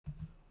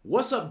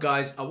What's up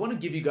guys? I want to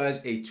give you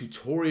guys a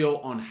tutorial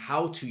on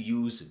how to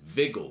use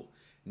Viggle.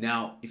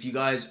 Now, if you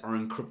guys are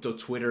in crypto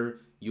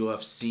Twitter, you'll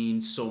have seen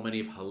so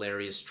many of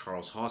hilarious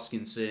Charles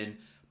Hoskinson,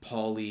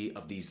 Pauly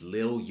of these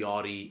Lil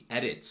Yachty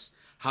edits.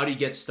 How do you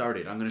get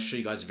started? I'm going to show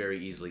you guys very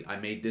easily. I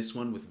made this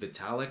one with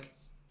Vitalik.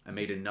 I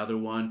made another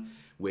one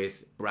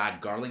with Brad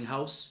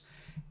Garlinghouse.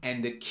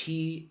 And the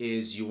key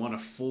is you want a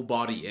full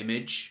body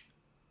image.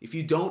 If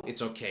you don't,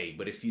 it's okay.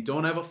 But if you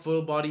don't have a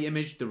full body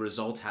image, the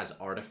result has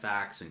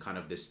artifacts and kind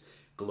of this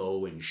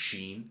glow and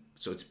sheen.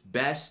 So it's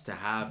best to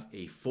have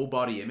a full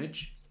body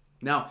image.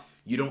 Now,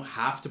 you don't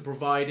have to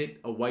provide it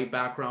a white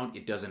background.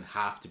 It doesn't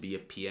have to be a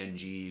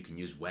PNG. You can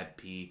use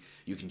WebP.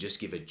 You can just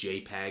give a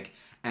JPEG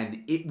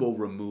and it will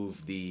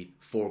remove the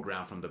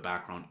foreground from the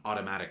background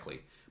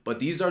automatically. But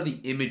these are the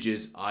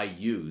images I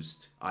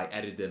used. I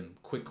edited them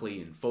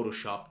quickly in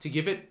Photoshop to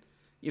give it,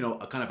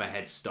 a kind of a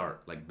head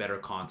start, like better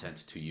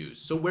content to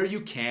use. So where you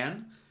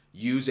can,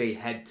 use a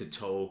head to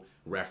toe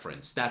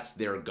reference. That's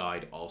their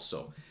guide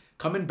also.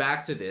 Coming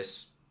back to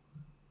this,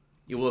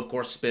 it will of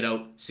course spit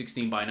out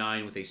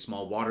 16:9 with a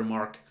small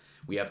watermark.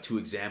 We have two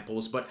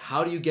examples, but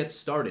how do you get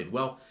started?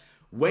 Well,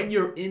 when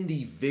you're in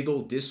the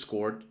Viggle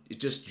Discord,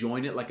 just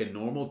join it like a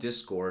normal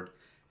Discord.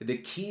 The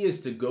key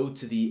is to go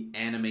to the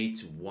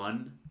animate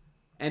one.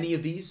 Any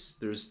of these,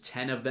 there's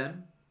 10 of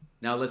them.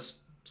 Now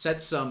let's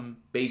set some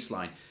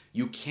baseline.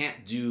 You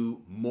can't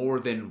do more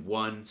than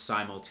one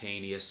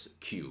simultaneous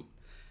cue.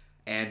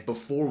 And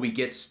before we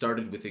get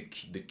started with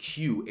the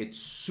cue, it's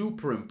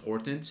super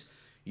important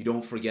you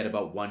don't forget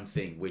about one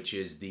thing, which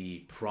is the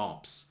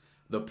prompts.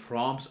 The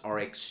prompts are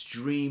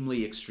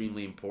extremely,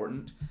 extremely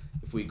important.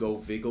 If we go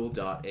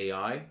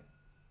viggle.ai,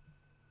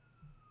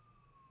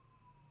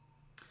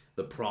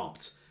 the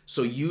prompt.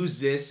 So use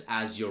this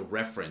as your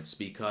reference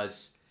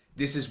because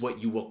this is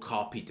what you will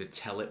copy to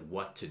tell it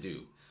what to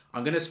do.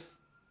 I'm going to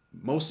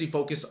mostly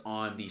focus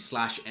on the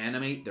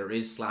 /animate. There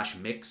is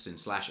 /mix and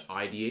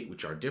 /ideate,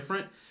 which are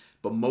different,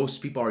 but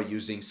most people are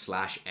using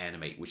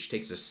 /animate, which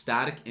takes a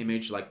static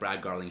image like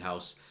Brad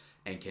Garlinghouse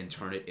and can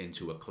turn it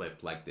into a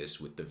clip like this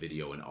with the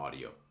video and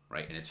audio,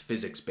 right? And it's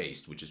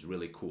physics-based, which is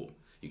really cool.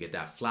 You get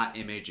that flat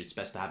image. It's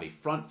best to have a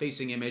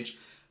front-facing image,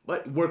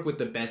 but work with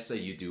the best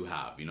that you do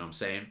have, you know what I'm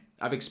saying?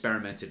 I've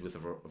experimented with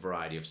a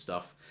variety of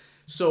stuff.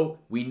 So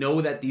we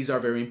know that these are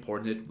very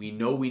important. We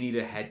know we need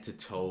a head to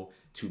toe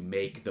to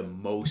make the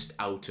most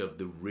out of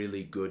the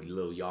really good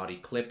Lil Yachty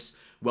clips.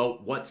 Well,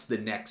 what's the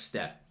next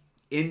step?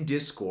 In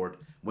Discord,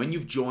 when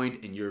you've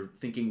joined and you're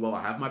thinking, well,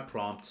 I have my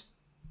prompt,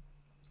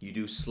 you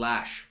do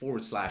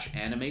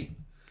 /animate.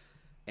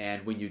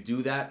 And when you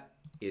do that,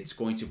 it's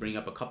going to bring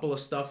up a couple of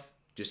stuff.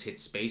 Just hit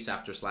space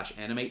after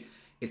 /animate.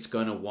 It's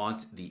going to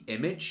want the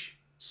image.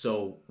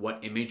 So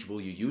what image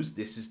will you use?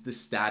 This is the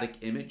static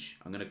image.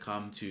 I'm going to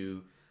come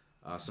to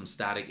some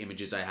static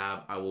images I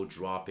have. I will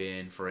drop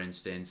in, for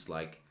instance,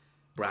 like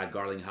Brad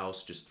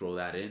Garlinghouse, just throw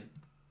that in.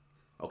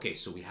 Okay,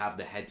 so we have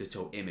the head to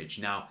toe image.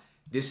 Now,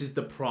 this is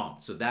the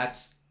prompt. So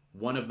that's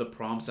one of the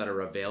prompts that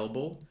are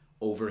available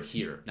over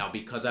here. Now,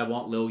 because I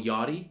want Lil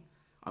Yachty,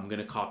 I'm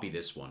going to copy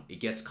this one. It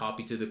gets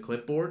copied to the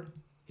clipboard.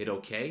 Hit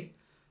OK.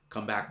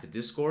 Come back to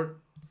Discord.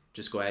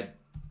 Just go ahead,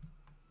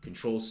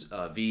 Control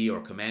V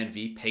or Command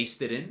V,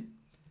 paste it in.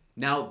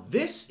 Now,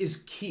 this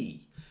is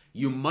key.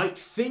 You might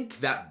think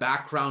that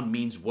background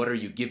means what are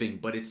you giving,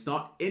 but it's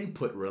not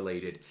input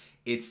related.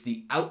 It's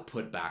the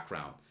output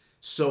background.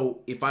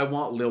 So if I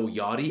want Lil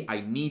Yachty,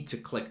 I need to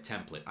click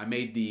template. I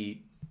made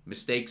the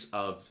mistakes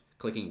of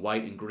clicking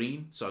white and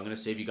green, so I'm going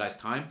to save you guys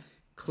time.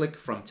 Click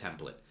from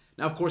template.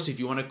 Now, of course, if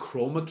you want to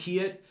chroma key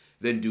it,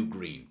 then do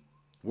green.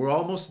 We're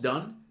almost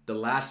done. The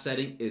last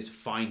setting is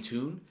fine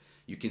tune.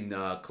 You can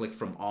click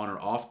from on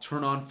or off.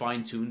 Turn on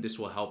fine tune. This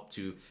will help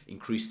to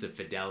increase the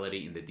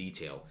fidelity and the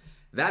detail.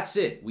 That's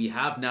it. We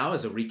have now,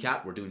 as a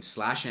recap, we're doing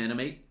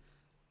 /animate.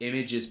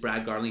 Image is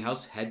Brad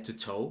Garlinghouse, head to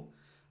toe.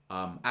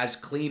 As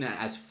clean,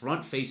 as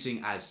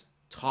front-facing, as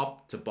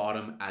top to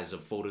bottom as a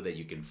photo that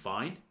you can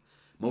find.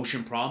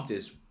 Motion prompt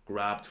is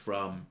grabbed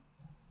from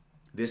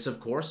this, of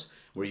course,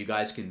 where you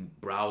guys can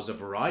browse a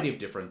variety of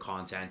different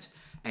content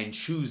and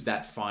choose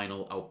that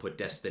final output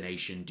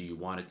destination. Do you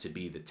want it to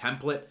be the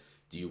template?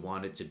 Do you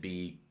want it to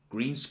be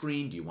green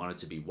screen? Do you want it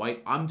to be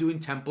white? I'm doing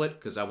template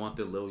because I want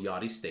the Lil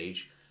Yachty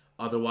stage.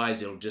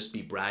 Otherwise, it'll just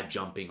be Brad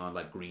jumping on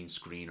like green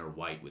screen or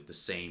white with the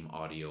same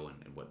audio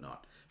and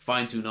whatnot.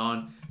 Fine tune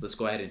on. Let's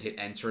go ahead and hit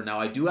enter. Now,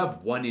 I do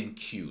have one in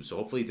queue, so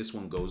hopefully this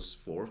one goes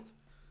forth.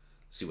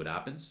 See what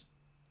happens.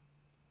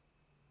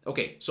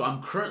 Okay, so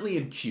I'm currently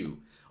in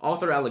queue.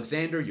 Author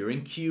Alexander, you're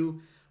in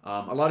queue.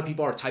 A lot of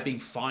people are typing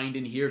find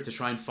in here to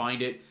try and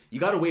find it. You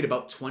got to wait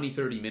about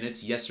 20-30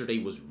 minutes.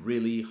 Yesterday was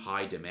really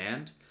high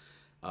demand.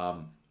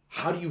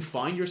 How do you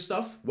find your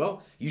stuff?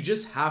 Well, you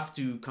just have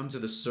to come to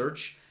the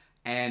search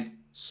and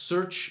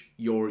search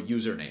your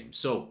username.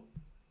 So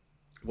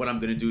what I'm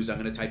going to do is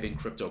I'm going to type in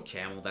Crypto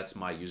Camel. That's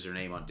my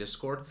username on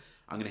Discord.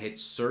 I'm going to hit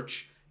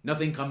search.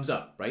 Nothing comes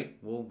up, right?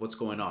 Well, what's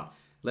going on?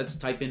 Let's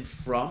type in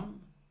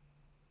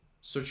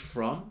search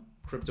from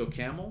Crypto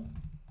Camel.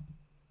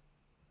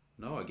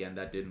 no, again,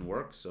 that didn't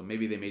work. So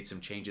maybe they made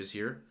some changes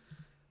here.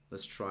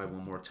 Let's try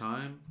one more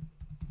time.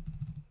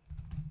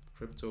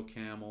 Crypto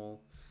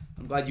Camel.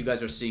 I'm glad you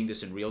guys are seeing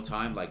this in real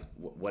time, like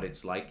what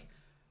it's like.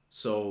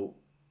 So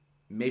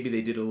maybe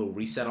they did a little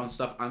reset on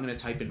stuff. I'm going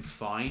to type in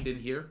find in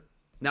here.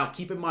 Now,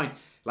 keep in mind,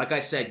 like I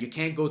said, you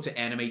can't go to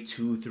animate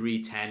 2,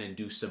 3, 10 and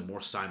do some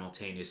more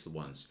simultaneous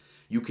ones.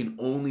 You can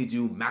only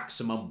do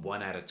maximum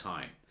one at a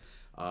time.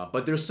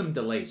 But there's some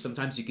delays.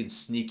 Sometimes you can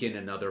sneak in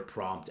another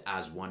prompt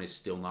as one is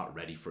still not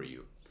ready for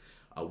you.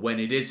 When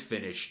it is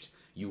finished,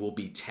 you will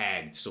be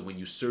tagged. So when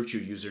you search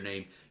your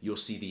username, you'll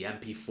see the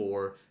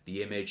MP4,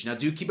 the image. Now,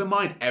 do keep in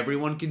mind,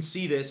 everyone can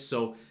see this.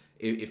 So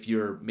if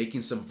you're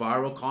making some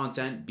viral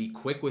content, be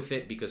quick with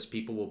it because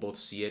people will both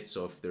see it.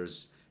 So if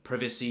there's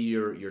privacy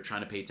you're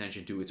trying to pay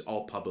attention to, it's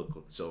all public.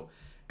 So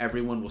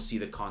everyone will see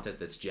the content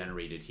that's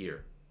generated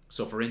here.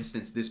 So for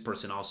instance, this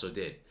person also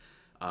did.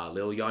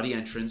 Lil Yachty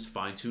entrance,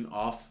 fine-tune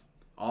off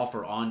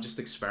or on, just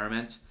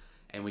experiment.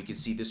 And we can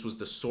see this was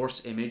the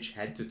source image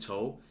head to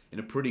toe and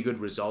a pretty good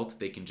result.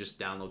 They can just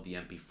download the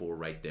MP4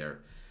 right there.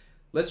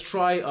 Let's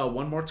try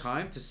one more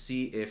time to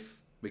see if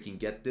we can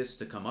get this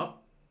to come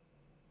up.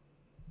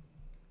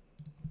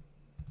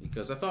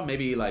 Because I thought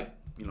maybe like,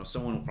 you know,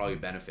 someone will probably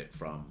benefit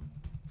from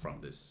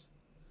this.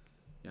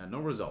 Yeah, no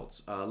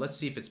results. Let's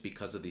see if it's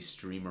because of the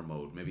streamer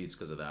mode. Maybe it's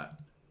because of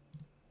that.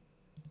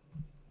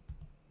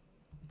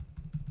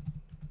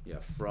 Yeah,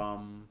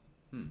 from,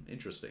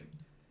 interesting.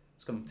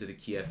 Let's come to the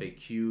key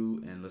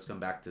FAQ and let's come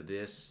back to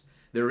this.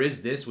 There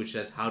is this which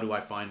says, how do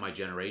I find my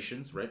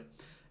generations, right?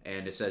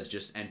 And it says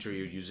just enter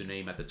your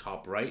username at the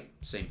top right.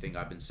 Same thing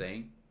I've been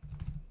saying.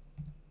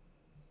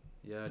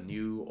 Yeah,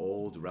 new,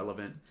 old,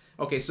 relevant.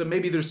 Okay, so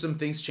maybe there's some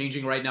things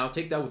changing right now.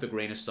 Take that with a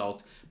grain of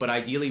salt. But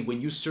ideally,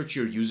 when you search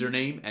your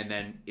username and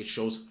then it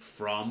shows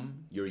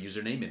from your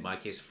username, in my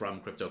case,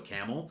 from Crypto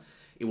Camel,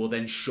 it will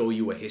then show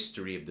you a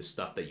history of the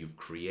stuff that you've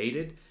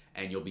created.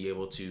 And you'll be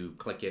able to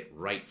click it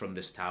right from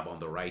this tab on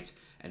the right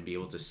and be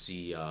able to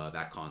see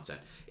that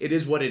content. It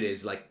is what it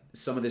is. Like,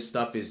 some of this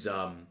stuff is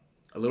a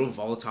little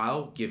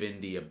volatile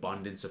given the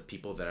abundance of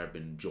people that have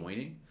been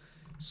joining.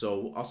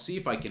 So I'll see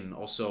if I can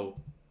also...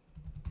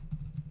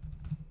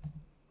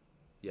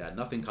 Yeah,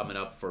 nothing coming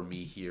up for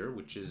me here,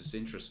 which is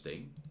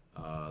interesting.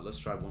 Let's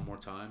try one more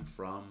time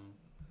from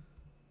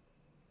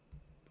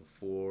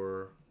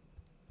before.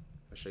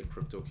 Hashtag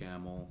Crypto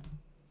Camel.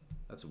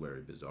 That's very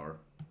bizarre.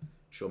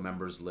 Show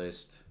members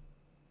list.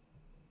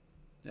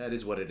 That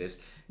is what it is.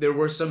 There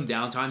were some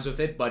downtimes with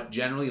it, but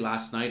generally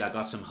last night I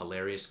got some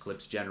hilarious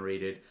clips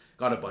generated.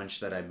 Got a bunch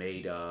that I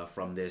made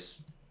from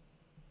this.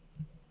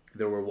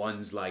 There were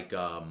ones like,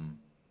 and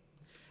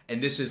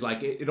this is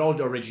like, it all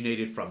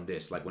originated from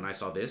this. Like when I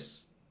saw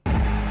this.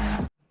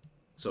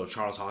 So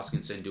Charles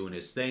Hoskinson doing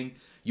his thing.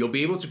 You'll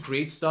be able to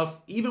create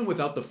stuff even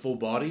without the full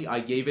body.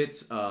 I gave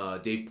it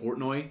Dave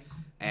Portnoy,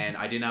 and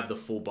I didn't have the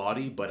full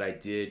body, but I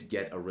did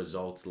get a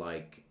result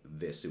like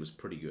this. It was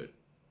pretty good.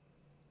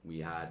 We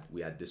had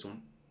this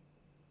one.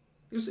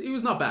 It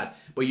was not bad.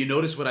 But you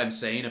notice what I'm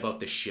saying about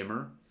the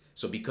shimmer?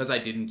 So because I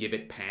didn't give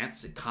it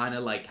pants, it kind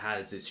of like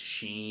has this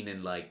sheen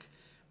and like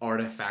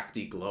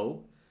artifacty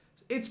glow.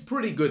 It's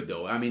pretty good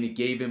though. I mean, it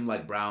gave him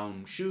like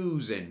brown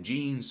shoes and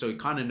jeans, so he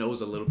kind of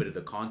knows a little bit of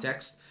the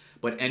context.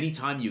 But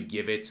anytime you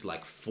give it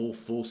like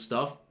full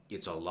stuff,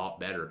 it's a lot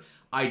better.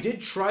 I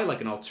did try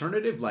like an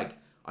alternative. Like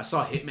I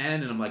saw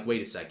Hitman and I'm like,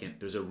 wait a second.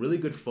 There's a really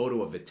good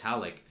photo of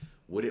Vitalik.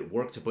 Would it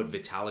work to put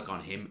Vitalik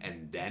on him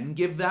and then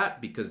give that?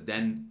 Because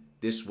then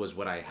this was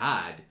what I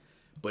had.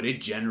 But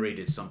it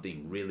generated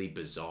something really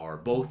bizarre.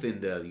 Both in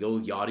the Lil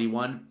Yachty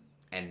one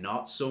and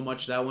not so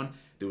much that one.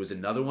 There was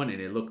another one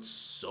and it looked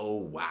so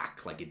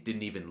whack. Like it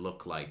didn't even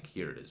look like,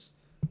 here it is.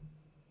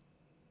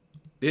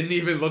 Didn't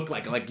even look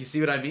like you see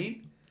what I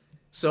mean?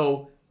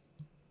 So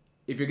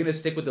if you're going to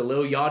stick with the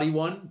Lil Yachty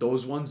one,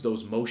 those ones,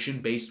 those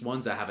motion-based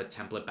ones that have a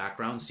template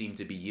background seem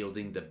to be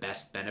yielding the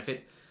best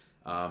benefit.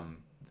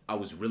 I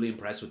was really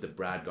impressed with the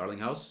Brad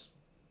Garlinghouse.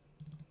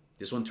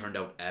 This one turned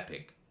out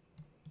epic.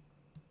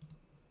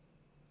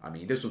 I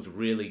mean, this one's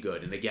really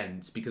good. And again,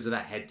 it's because of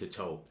that head to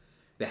toe.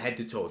 The head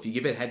to toe. If you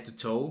give it head to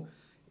toe,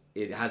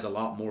 it has a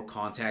lot more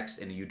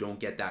context and you don't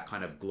get that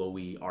kind of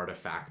glowy,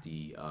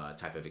 artifacty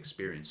type of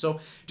experience. So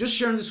just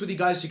sharing this with you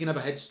guys so you can have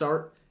a head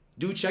start.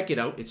 Do check it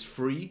out. It's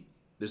free.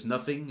 There's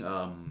nothing.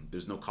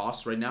 There's no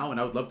cost right now. And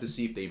I would love to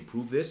see if they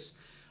improve this.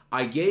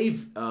 I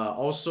gave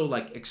also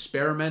like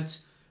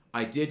experiment.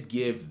 I did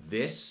give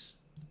this.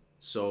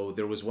 So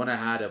there was one I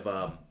had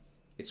of,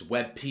 it's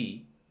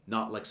WebP,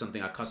 not like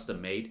something I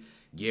custom made.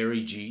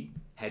 Gary G,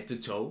 head to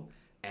toe.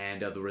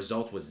 And the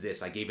result was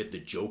this. I gave it the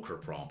Joker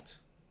prompt.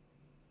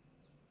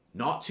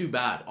 Not too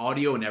bad.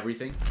 Audio and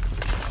everything.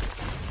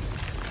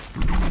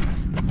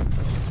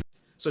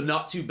 So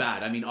not too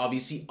bad. I mean,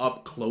 obviously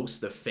up close,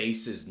 the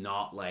face is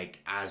not like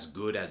as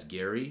good as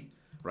Gary,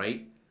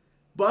 right?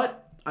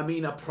 But, I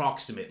mean,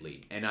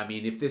 approximately. And I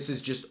mean, if this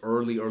is just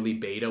early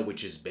beta,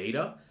 which is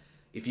beta,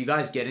 if you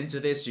guys get into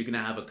this, you're going to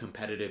have a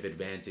competitive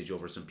advantage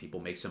over some people,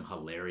 make some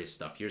hilarious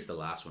stuff. Here's the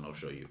last one I'll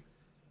show you.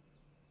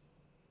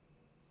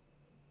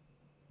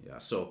 Yeah,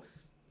 so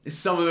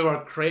some of them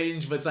are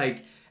cringe, but it's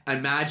like,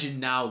 imagine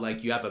now,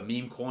 like, you have a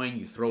meme coin,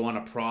 you throw on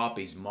a prop,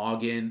 he's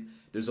mogging.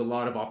 There's a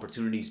lot of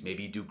opportunities.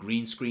 Maybe you do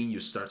green screen, you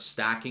start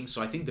stacking.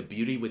 So I think the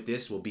beauty with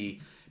this will be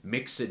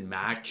mix and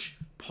match.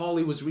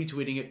 Paulie was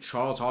retweeting it.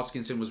 Charles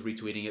Hoskinson was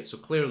retweeting it. So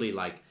clearly,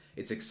 like,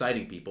 it's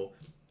exciting, people.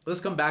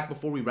 Let's come back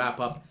before we wrap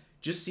up.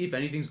 Just see if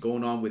anything's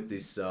going on with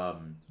this.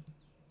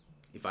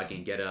 If I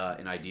can get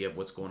an idea of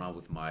what's going on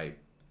with my...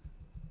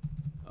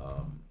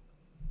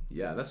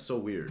 yeah, that's so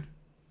weird.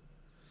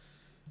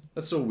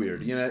 That's so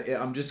weird. You know,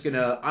 I'm just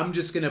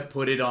gonna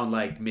put it on,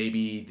 like,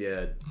 maybe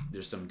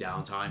there's some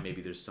downtime,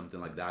 maybe there's something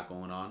like that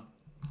going on.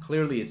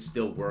 Clearly it's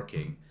still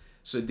working.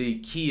 So the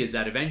key is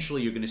that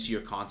eventually you're gonna see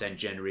your content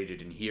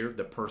generated in here.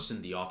 The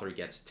person, the author,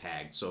 gets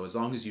tagged. So as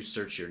long as you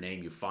search your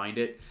name, you find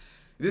it.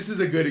 This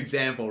is a good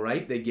example,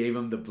 right? They gave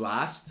him the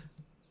blast.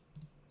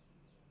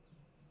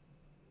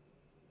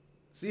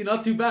 See,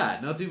 not too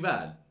bad, not too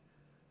bad.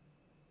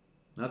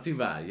 Not too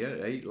bad, yeah,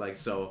 right? Like,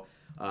 so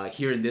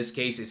here in this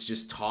case, it's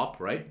just top,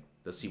 right?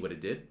 Let's see what it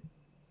did.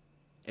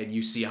 And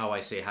you see how I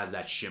say it has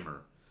that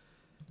shimmer.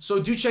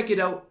 So do check it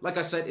out. Like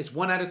I said, it's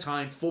one at a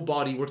time. Full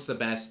body works the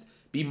best.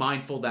 Be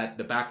mindful that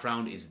the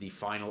background is the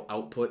final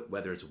output,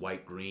 whether it's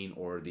white, green,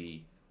 or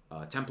the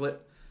template.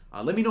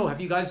 Let me know, have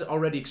you guys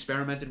already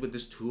experimented with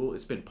this tool?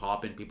 It's been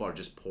popping. People are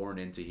just pouring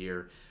into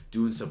here,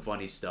 doing some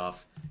funny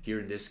stuff. Here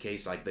in this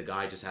case, like, the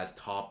guy just has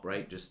top,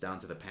 right? Just down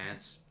to the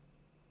pants.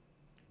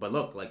 But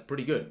look, like,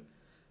 pretty good.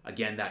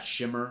 Again, that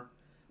shimmer.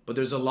 But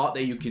there's a lot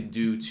that you can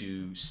do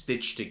to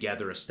stitch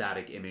together a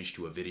static image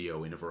to a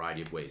video in a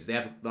variety of ways. They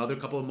have the other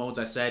couple of modes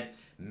I said,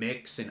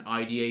 mix and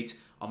ideate.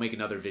 I'll make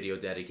another video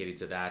dedicated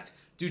to that.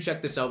 Do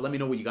check this out. Let me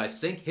know what you guys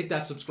think. Hit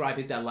that subscribe,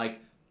 hit that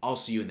like. I'll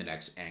see you in the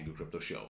next Angry Crypto Show.